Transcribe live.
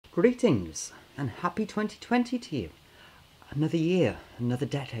Greetings and happy 2020 to you. Another year, another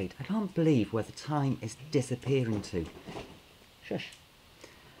decade. I can't believe where the time is disappearing to. Shush.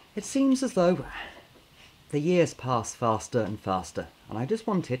 It seems as though the years pass faster and faster, and I just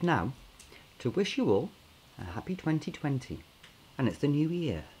wanted now to wish you all a happy 2020. And it's the new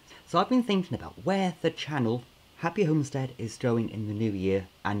year. So I've been thinking about where the channel Happy Homestead is going in the new year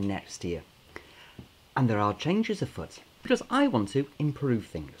and next year. And there are changes afoot, because I want to improve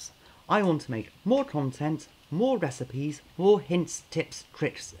things. I want to make more content, more recipes, more hints, tips,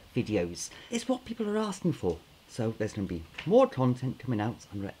 tricks, videos. It's what people are asking for. So there's going to be more content coming out,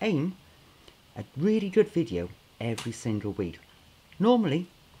 and I aim a really good video every single week. Normally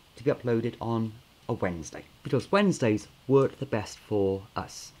to be uploaded on a Wednesday, because Wednesdays work the best for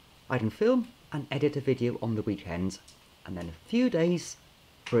us. I can film and edit a video on the weekend, and then a few days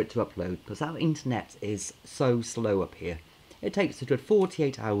for it to upload, because our internet is so slow up here. It takes a good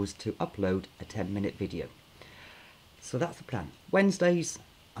 48 hours to upload a 10-minute video. So that's the plan. Wednesdays,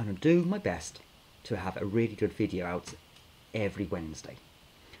 I'm going to do my best to have a really good video out every Wednesday.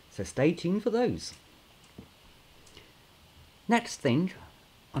 So stay tuned for those. Next thing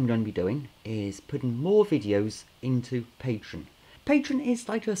I'm going to be doing is putting more videos into Patreon. Patreon is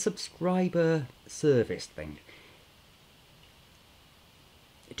like a subscriber service thing.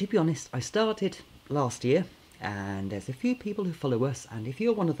 To be honest, I started last year, and there's a few people who follow us, and if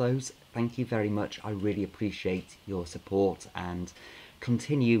you're one of those, thank you very much. I really appreciate your support and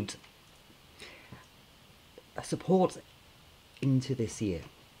continued support into this year.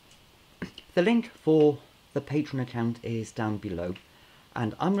 The link for the Patreon account is down below,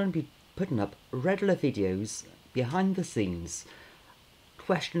 and I'm going to be putting up regular videos, behind the scenes,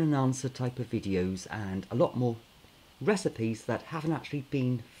 question and answer type of videos, and a lot more recipes that haven't actually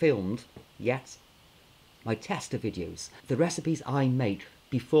been filmed yet. My tester videos, the recipes I make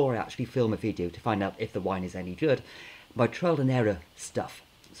before I actually film a video to find out if the wine is any good, my trial and error stuff.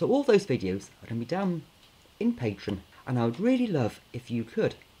 So all those videos are going to be down in Patreon, and I would really love if you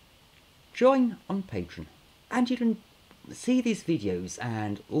could join on Patreon, and you can see these videos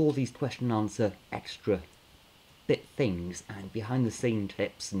and all these question and answer extra bit things and behind the scene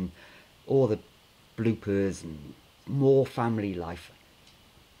tips and all the bloopers and more family life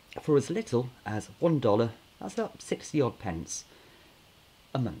for as little as $1, that's about 60 odd pence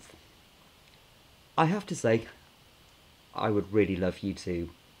a month. I have to say, I would really love you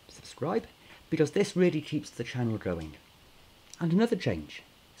to subscribe, because this really keeps the channel going. And another change,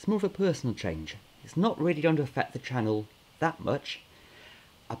 it's more of a personal change. It's not really going to affect the channel that much,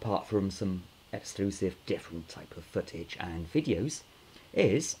 apart from some exclusive different type of footage and videos,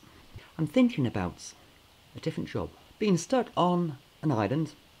 is I'm thinking about a different job. Being stuck on an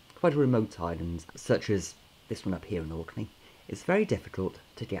island, quite a remote island, such as this one up here in Orkney, it's very difficult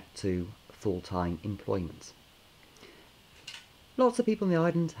to get to full-time employment. Lots of people on the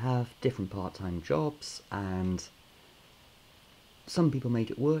island have different part-time jobs, and some people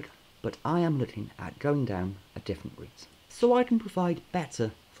make it work, but I am looking at going down a different route, so I can provide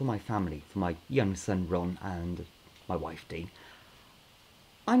better for my family, for my young son Ron and my wife Dee.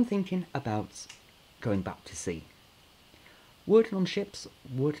 I'm thinking about going back to sea. Working on ships,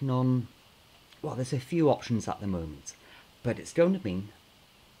 working on, well, there's a few options at the moment, but it's going to mean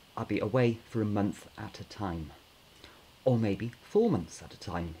I'll be away for a month at a time, or maybe 4 months at a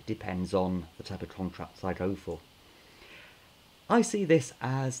time. It depends on the type of contracts I go for. I see this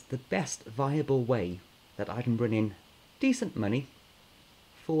as the best viable way that I can bring in decent money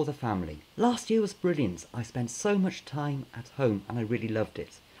for the family. Last year was brilliant. I spent so much time at home and I really loved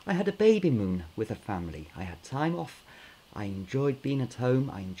it. I had a baby moon with a family. I had time off. I enjoyed being at home.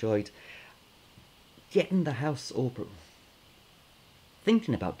 I enjoyed getting the house all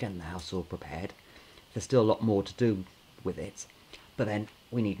thinking about getting the house all prepared. There's still a lot more to do with it, but then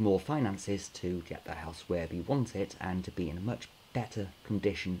we need more finances to get the house where we want it and to be in a much better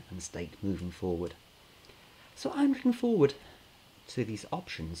condition and state moving forward. So I'm looking forward to these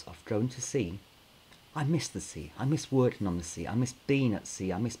options of going to sea. I miss the sea. I miss working on the sea. I miss being at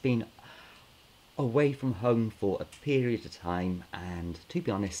sea. I miss being away from home for a period of time, and to be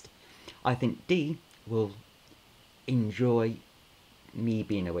honest, I think Dee will enjoy me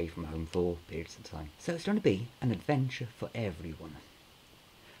being away from home for periods of time. So it's going to be an adventure for everyone.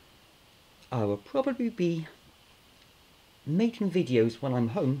 I will probably be making videos when I'm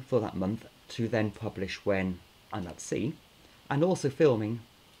home for that month to then publish when I'm at sea, and also filming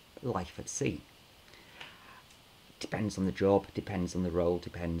life at sea. Depends on the job, depends on the role,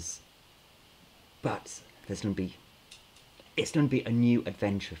 depends. But it's going to be a new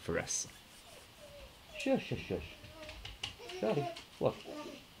adventure for us. Shush, shush, shush. Charlie, what?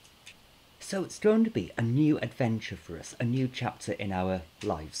 So it's going to be a new adventure for us, a new chapter in our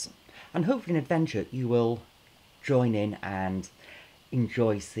lives. And hopefully an adventure you will join in and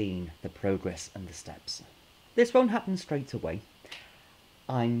enjoy seeing the progress and the steps. This won't happen straight away.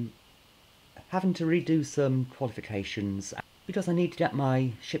 I'm having to redo some qualifications because I need to get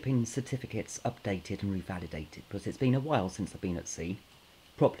my shipping certificates updated and revalidated, because it's been a while since I've been at sea,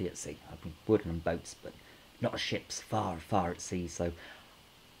 properly at sea. I've been working on boats, but not ships, far, far at sea, so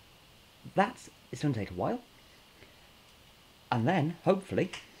it's going to take a while. And then, hopefully,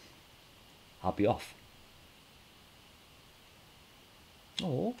 I'll be off.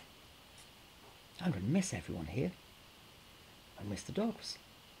 Oh, I'm going to miss everyone here. I miss the dogs,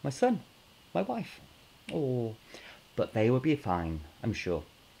 my son, my wife. Oh, but they will be fine, I'm sure.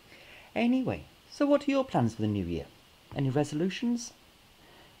 Anyway, so what are your plans for the new year? Any resolutions?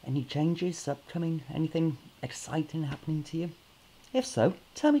 Any changes upcoming? Anything exciting happening to you? If so,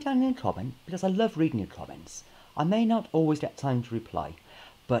 tell me down in a comment, because I love reading your comments. I may not always get time to reply,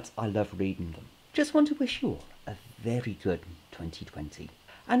 but I love reading them. Just want to wish you all a very good 2020.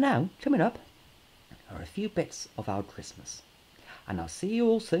 And now, coming up, are a few bits of our Christmas. And I'll see you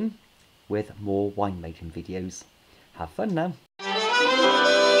all soon with more winemaking videos. Have fun now.